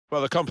Well,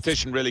 the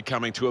competition really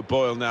coming to a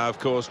boil now, of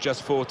course,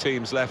 just 4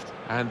 teams left,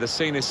 and the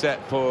scene is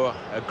set for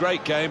a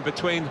great game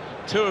between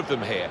 2 of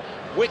them here.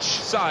 Which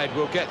side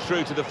will get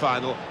through to the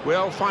final?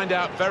 We'll find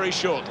out very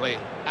shortly,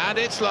 and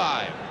it's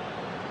live.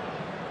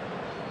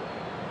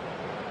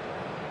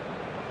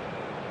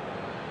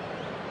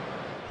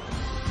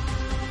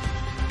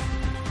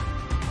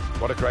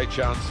 What a great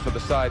chance for the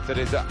side that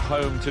is at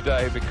home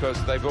today,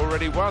 because they've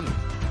already won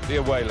the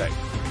away leg.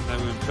 They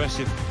were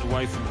impressive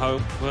away from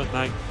home, weren't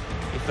they?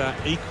 If they're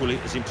equally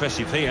as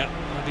impressive here,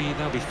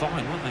 they'll be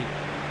fine, won't they?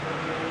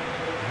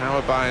 How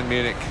are Bayern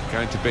Munich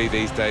going to be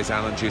these days,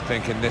 Alan, do you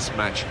think, in this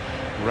match?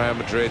 Real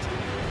Madrid,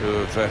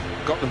 who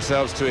have got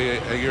themselves to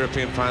a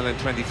European final in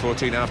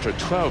 2014 after a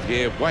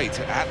 12-year wait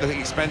at the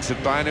expense of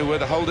Bayern, who were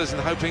the holders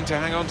and hoping to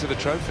hang on to the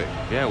trophy.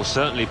 Yeah, well,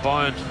 certainly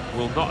Bayern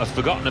will not have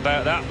forgotten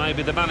about that.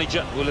 Maybe the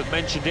manager will have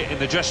mentioned it in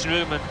the dressing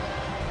room, and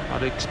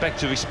I'd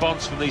expect a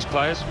response from these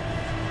players.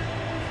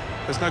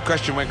 There's no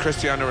question when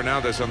Cristiano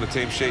Ronaldo's on the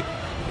team sheet,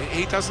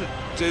 he doesn't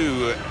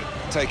do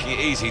taking it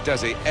easy,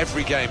 does he?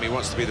 Every game he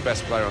wants to be the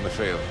best player on the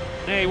field.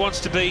 Yeah, he wants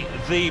to be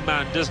the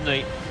man, doesn't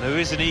he? There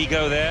is an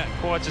ego there,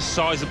 quite a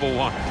sizable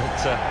one, but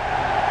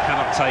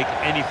cannot take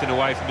anything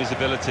away from his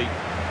ability.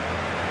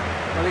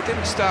 Well, he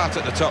didn't start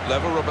at the top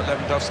level, Robert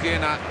Lewandowski,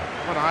 and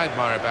what I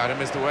admire about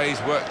him is the way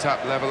he's worked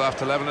up level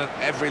after level, and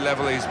every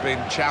level he's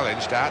been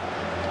challenged at,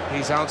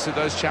 he's answered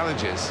those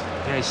challenges.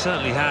 Yeah, he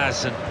certainly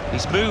has, and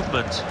his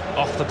movement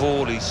off the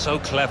ball, he's so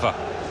clever.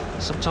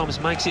 Sometimes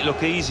makes it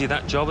look easy,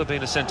 that job of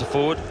being a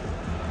centre-forward.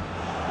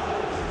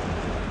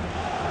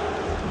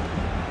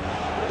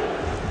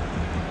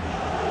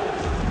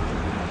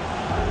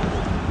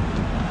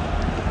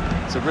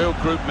 It's a real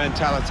group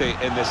mentality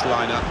in this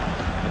lineup,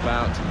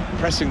 about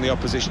pressing the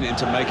opposition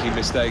into making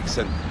mistakes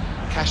and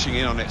cashing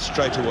in on it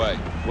straight away.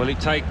 Well,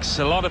 it takes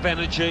a lot of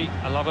energy,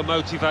 a lot of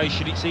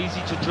motivation. It's easy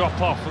to drop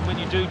off, and when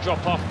you do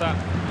drop off that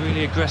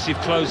really aggressive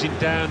closing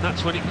down,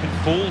 that's when it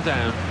can fall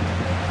down.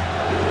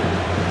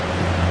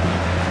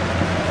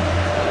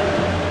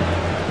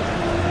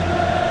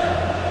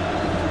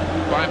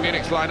 Bayern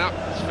Munich's lineup: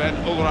 Sven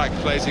Ulreich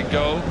plays in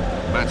goal,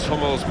 Mats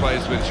Hummels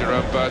plays with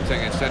Jerome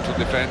Boateng in central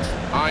defence,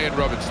 Arjen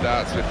Robben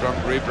starts with Frank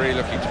Ribery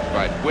looking to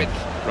provide width.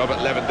 Robert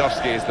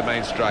Lewandowski is the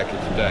main striker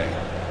today.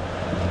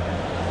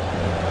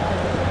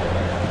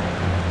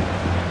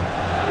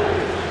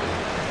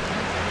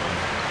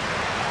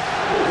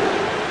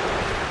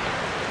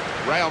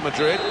 Real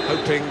Madrid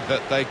hoping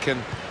that they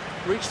can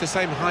reach the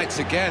same heights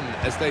again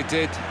as they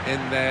did in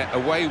their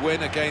away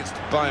win against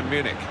Bayern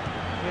Munich.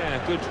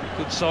 Yeah, good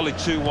solid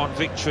 2-1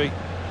 victory,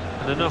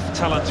 and enough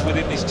talent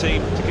within this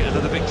team to get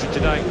another victory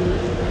today.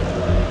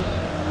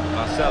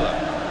 Marcelo.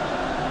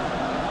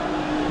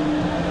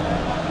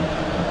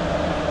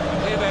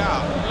 Here they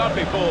are,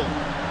 lovely ball.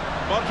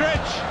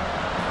 Modric,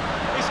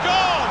 he's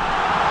gone!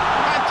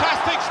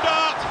 Fantastic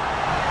start,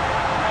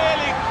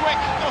 really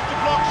quick off the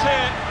blocks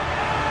here,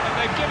 and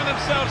they've given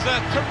themselves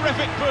a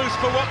terrific boost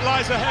for what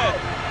lies ahead.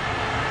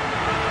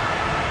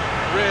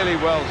 Really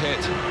well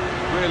hit,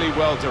 really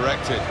well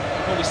directed.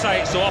 Well, we say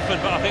it so often,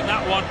 but I think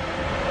that one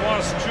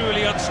was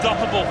truly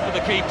unstoppable for the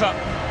keeper.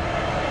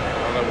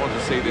 Well, I want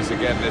to see this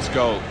again, this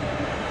goal.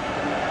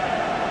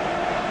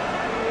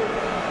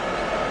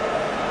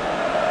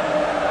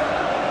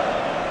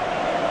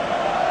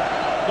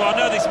 Well, I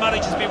know this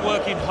manager's been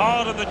working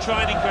hard on the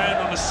training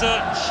ground on a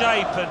certain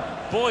shape,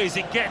 and boy, is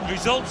it getting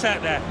results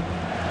out there.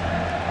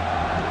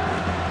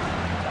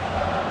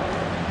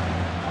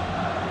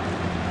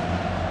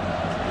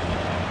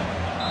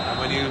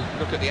 You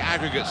look at the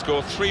aggregate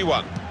score,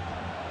 3-1.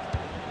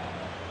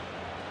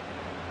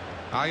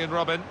 Arjen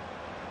Robben.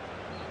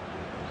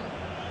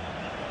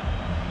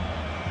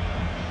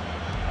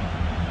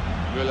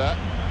 Müller.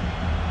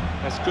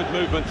 That's good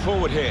movement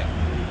forward here.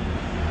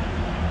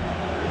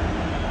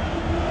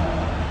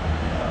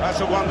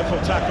 That's a wonderful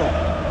tackle.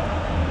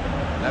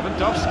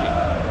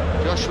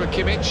 Lewandowski. Joshua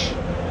Kimmich.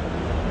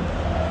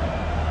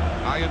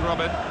 Arjen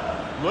Robben.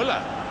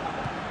 Müller.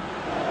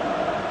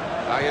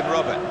 Arjen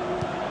Robben.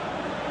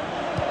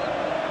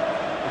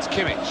 It's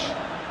Kimmich.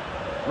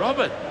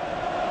 Robben.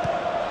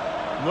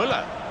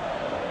 Müller.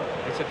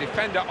 It's a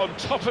defender on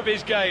top of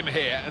his game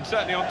here, and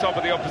certainly on top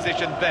of the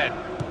opposition then.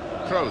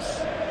 Kroos.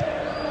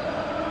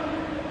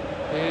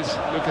 Here's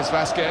Lucas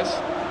Vazquez.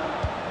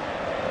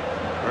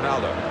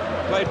 Ronaldo.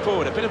 Played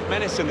forward, a bit of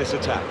menace in this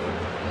attack.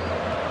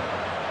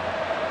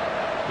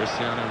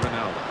 Cristiano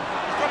Ronaldo.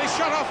 He's got his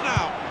shot off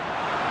now.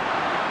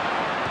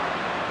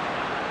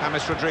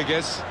 James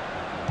Rodriguez.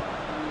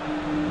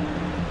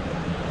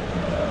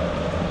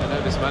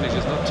 This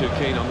manager's not too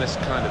keen on this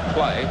kind of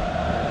play.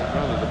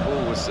 Rather, the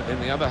ball was in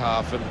the other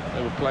half and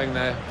they were playing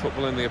their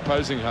football in the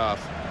opposing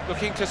half.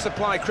 Looking to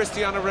supply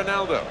Cristiano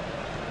Ronaldo.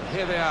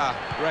 Here they are,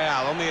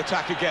 Real on the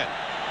attack again.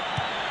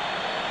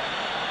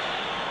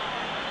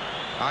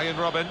 Arjen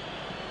Robben.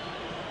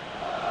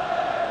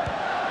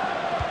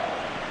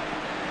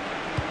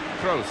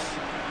 Kroos.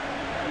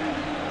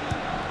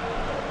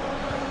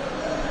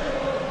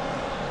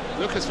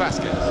 Lucas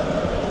Vazquez.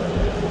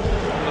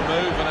 On the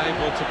move and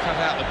able to cut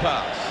out the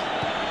pass.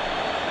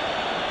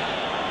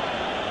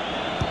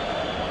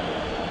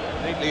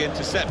 neatly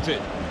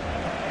intercepted.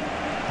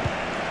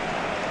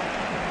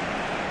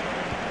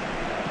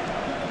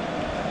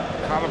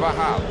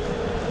 Carvajal.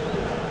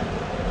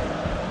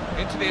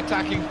 Into the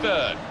attacking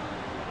third.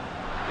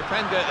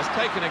 Defender has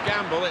taken a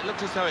gamble. It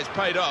looks as though it's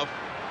paid off.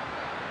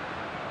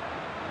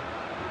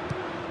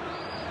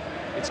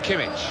 It's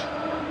Kimmich.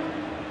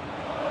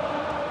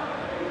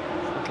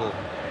 Little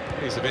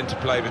piece of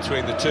interplay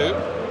between the two.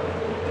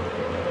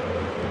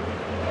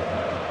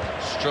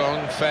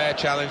 Strong, fair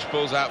challenge,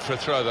 pulls out for a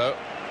throw though.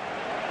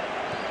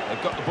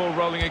 They've got the ball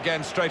rolling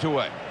again straight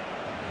away.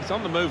 He's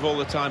on the move all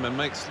the time and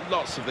makes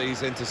lots of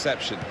these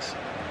interceptions.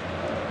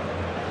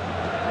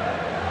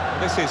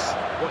 This is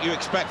what you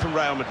expect from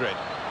Real Madrid.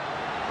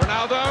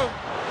 Ronaldo,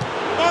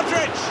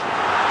 Modric,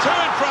 two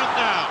in front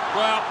now.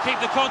 Well, keep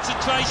the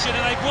concentration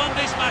and they've won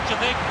this match, I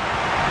think.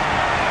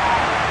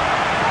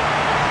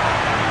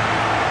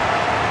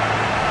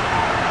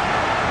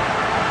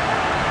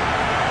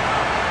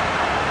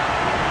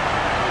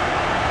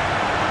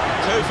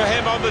 Two for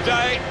him on the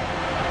day,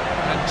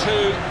 and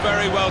two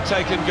very well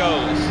taken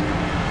goals.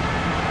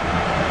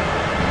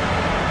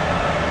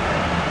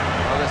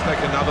 Well, let's take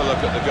another look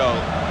at the goal.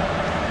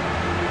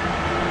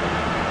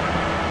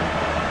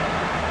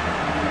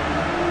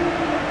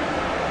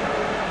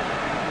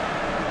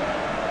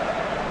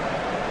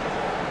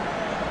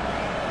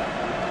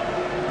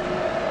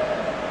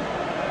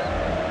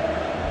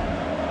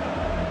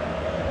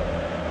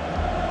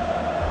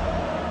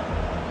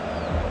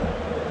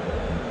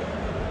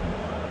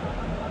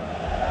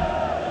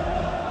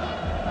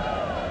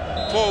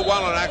 4-1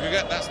 on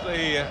aggregate, that's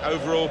the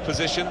overall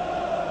position.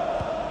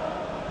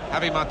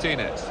 Javi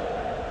Martinez.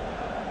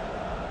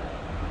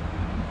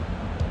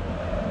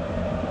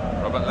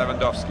 Robert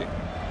Lewandowski.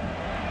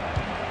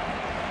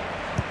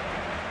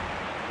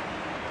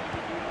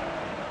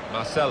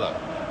 Marcelo.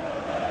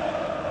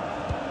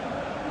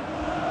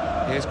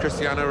 Here's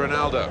Cristiano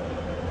Ronaldo.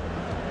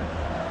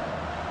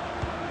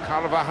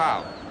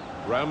 Carvajal.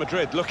 Real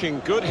Madrid looking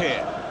good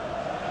here.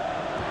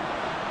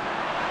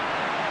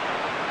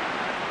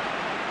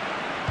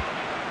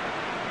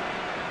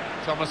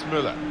 Thomas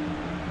Müller.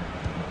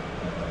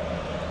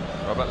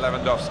 Robert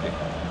Lewandowski.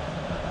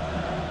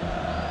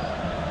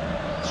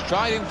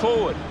 Striding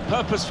forward,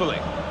 purposefully.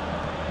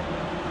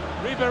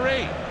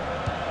 Ribéry.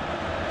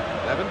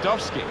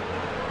 Lewandowski.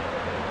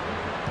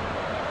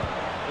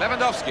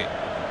 Lewandowski.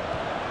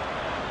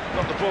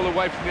 Got the ball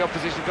away from the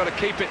opposition, got to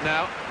keep it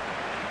now.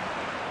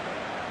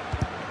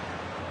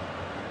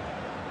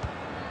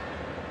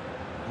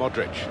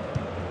 Modric.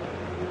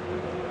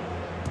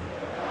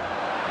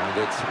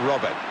 And it's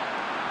Robert.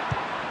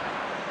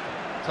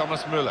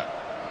 Thomas Müller.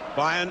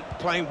 Bayern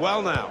playing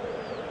well now.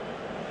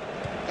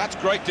 That's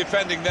great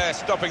defending there,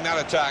 stopping that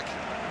attack.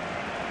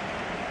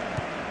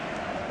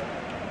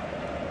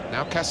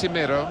 Now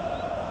Casemiro.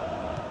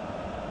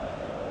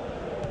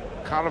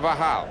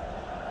 Carvajal.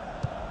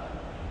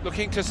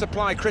 Looking to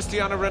supply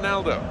Cristiano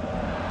Ronaldo.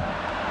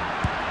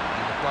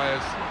 And the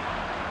players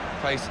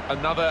face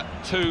another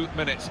 2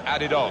 minutes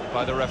added on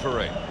by the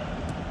referee.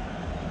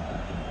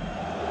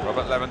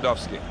 Robert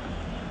Lewandowski.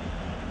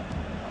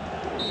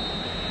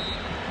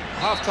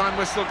 Half-time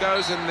whistle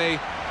goes in the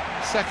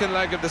second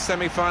leg of the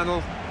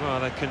semi-final. Well,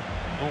 they can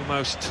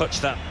almost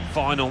touch that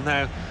final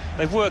now.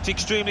 They've worked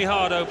extremely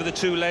hard over the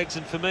 2 legs,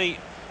 and for me,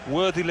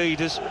 worthy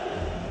leaders.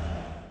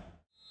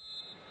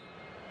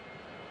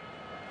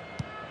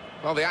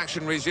 Well, the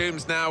action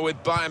resumes now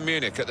with Bayern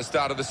Munich at the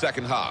start of the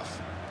second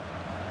half.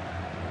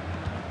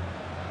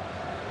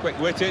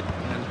 Quick-witted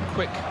and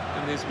quick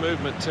in his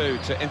movement too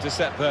to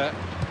intercept there.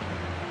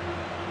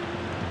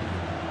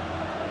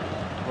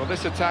 Well,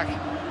 this attack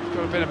has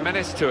got a bit of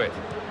menace to it.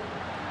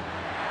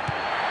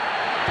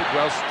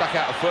 Well, stuck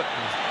out a foot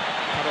and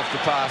cut off the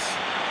pass.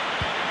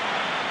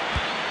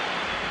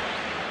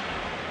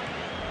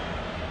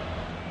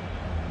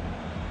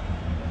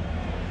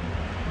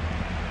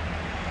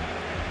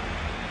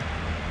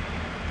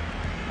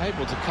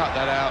 Able to cut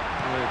that out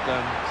with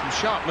some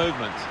sharp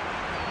movement.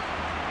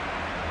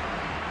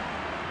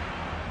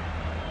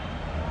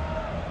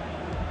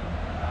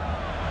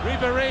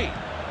 Ribéry.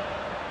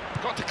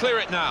 Got to clear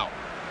it now.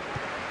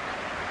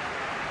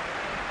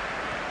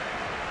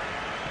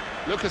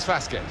 Lucas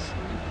Vázquez.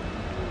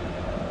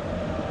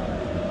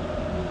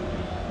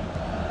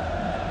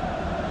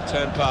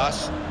 Turn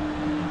pass.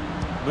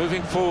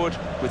 Moving forward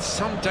with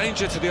some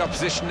danger to the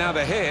opposition now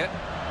they're here.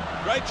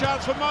 Great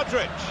chance for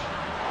Modric.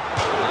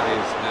 That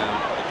is now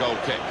a goal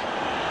kick.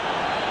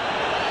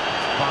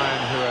 It's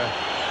Bayern who are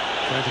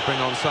going to bring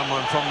on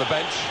someone from the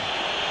bench.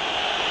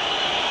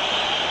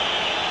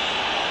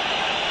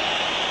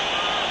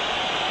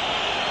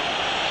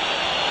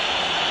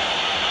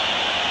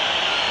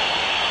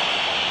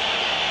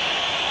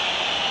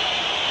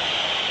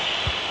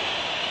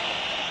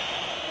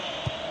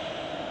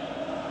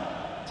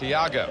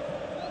 Thiago.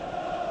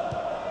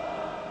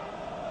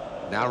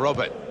 Now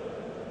Robert.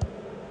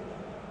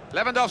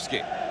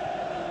 Lewandowski.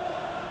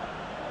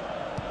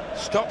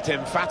 Stopped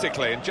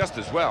emphatically and just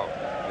as well.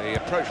 The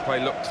approach play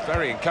looked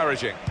very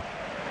encouraging.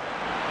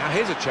 Now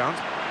here's a chance.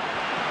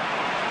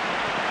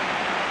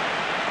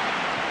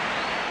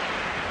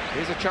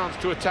 Here's a chance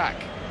to attack.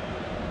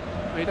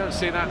 We don't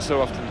see that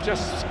so often.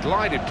 Just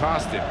glided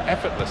past him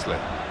effortlessly.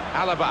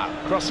 Alaba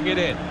crossing it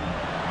in.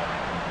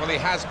 Well, he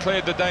has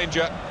cleared the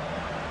danger.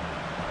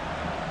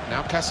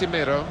 Now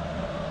Casemiro.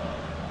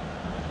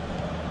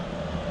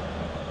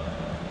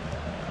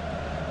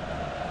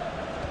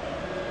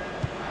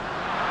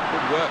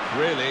 Good work,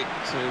 really,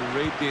 to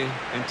read the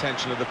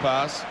intention of the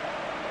pass.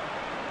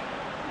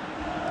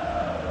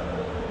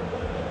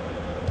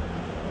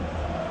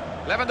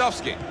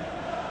 Lewandowski.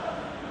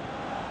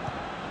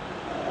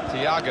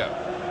 Thiago.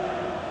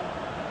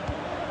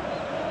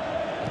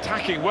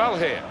 Attacking well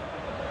here.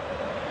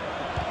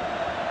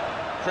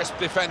 Crisp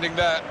defending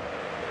there.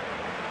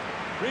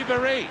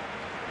 Ribéry.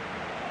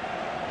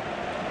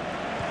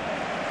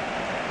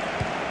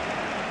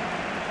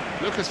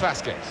 Lucas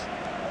Vázquez.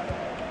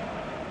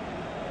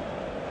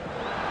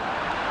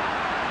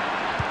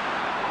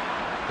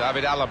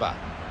 David Alaba.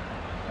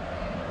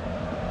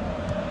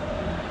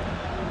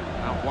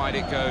 Out wide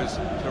it goes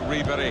to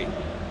Ribéry.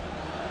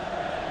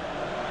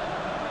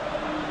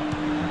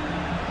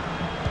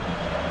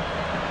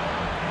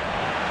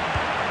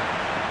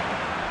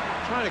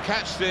 Trying to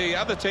catch the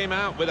other team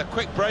out with a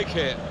quick break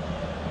here.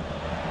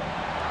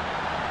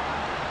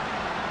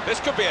 This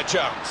could be a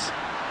chance.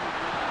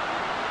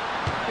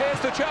 Here's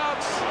the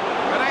chance.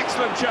 An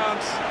excellent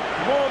chance.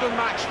 More than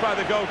matched by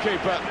the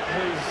goalkeeper,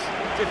 who's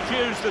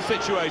diffused the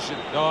situation.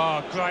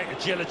 Oh, great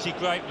agility,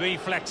 great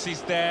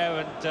reflexes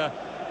there, and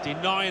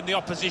denying the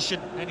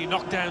opposition any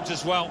knockdowns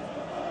as well.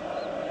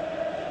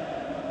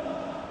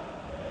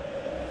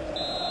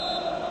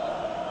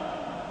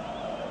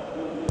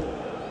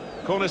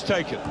 Corner's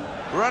taken.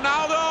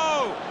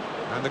 Ronaldo!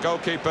 And the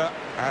goalkeeper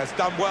has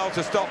done well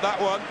to stop that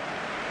one.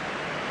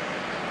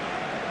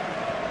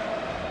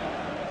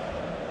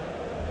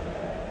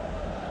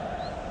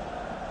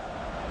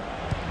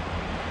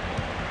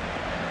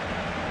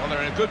 Well,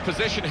 they're in a good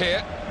position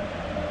here,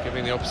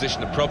 giving the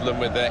opposition a problem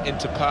with their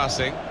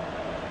interpassing.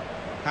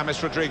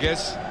 James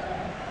Rodriguez.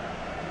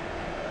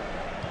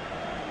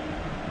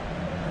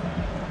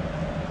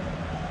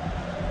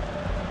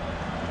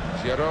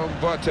 Jerome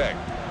Boateng.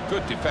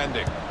 Good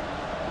defending.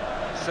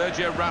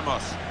 Sergio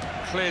Ramos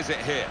clears it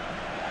here.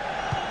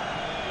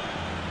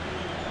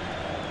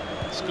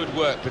 It's good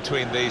work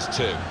between these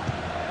two.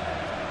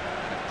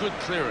 A good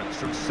clearance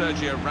from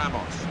Sergio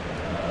Ramos.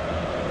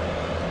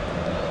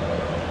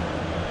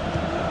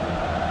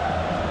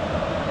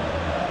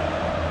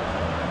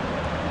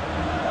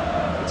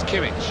 It's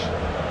Kimmich.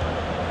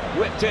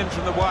 Whipped in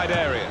from the wide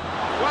area.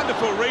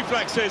 Wonderful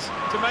reflexes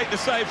to make the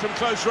save from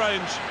close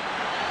range.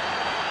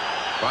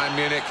 Bayern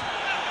Munich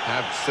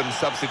have some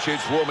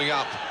substitutes warming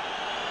up.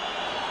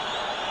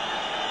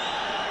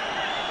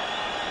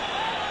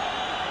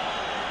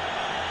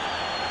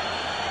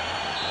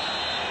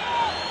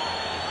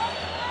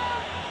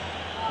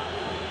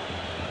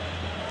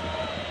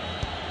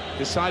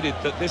 Decided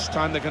that this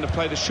time they're going to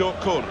play the short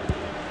corner.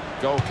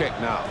 Goal kick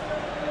now.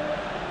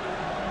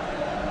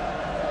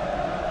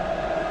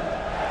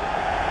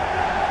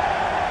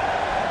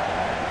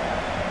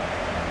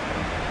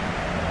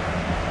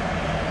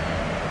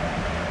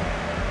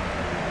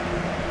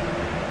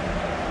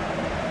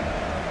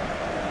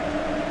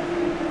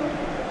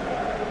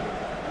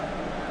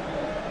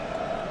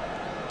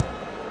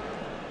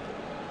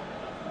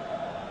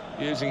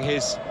 Using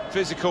his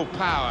physical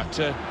power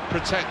to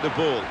protect the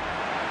ball.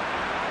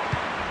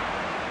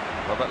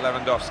 Robert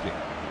Lewandowski.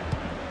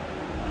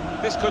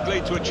 This could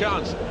lead to a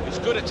chance. It's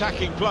good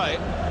attacking play.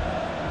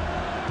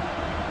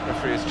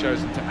 Referee has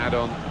chosen to add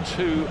on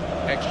 2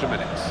 extra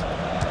minutes.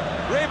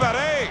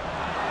 Ribéry!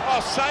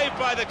 Oh, saved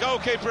by the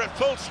goalkeeper at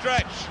full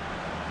stretch.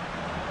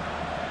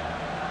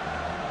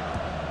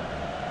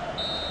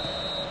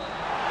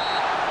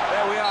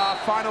 There we are,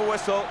 final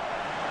whistle.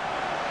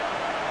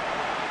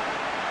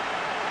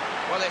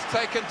 Well, it's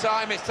taken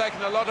time, it's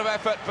taken a lot of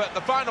effort, but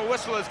the final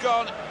whistle has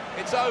gone.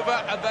 It's over,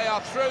 and they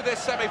are through this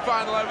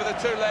semi-final over the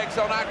 2 legs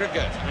on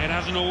aggregate. It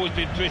hasn't always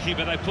been pretty,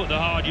 but they put the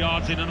hard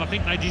yards in, and I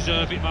think they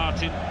deserve it,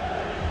 Martin.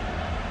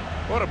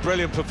 What a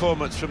brilliant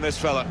performance from this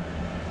fella.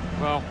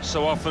 Well,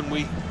 so often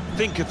we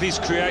think of his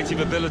creative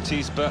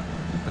abilities, but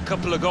a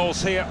couple of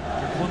goals here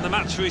won the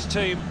match for his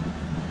team.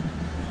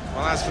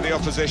 Well, as for the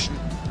opposition,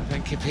 I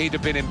think if he'd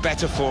have been in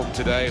better form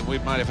today, we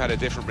might have had a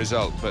different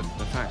result, but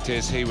the fact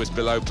is he was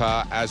below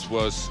par, as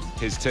was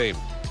his team.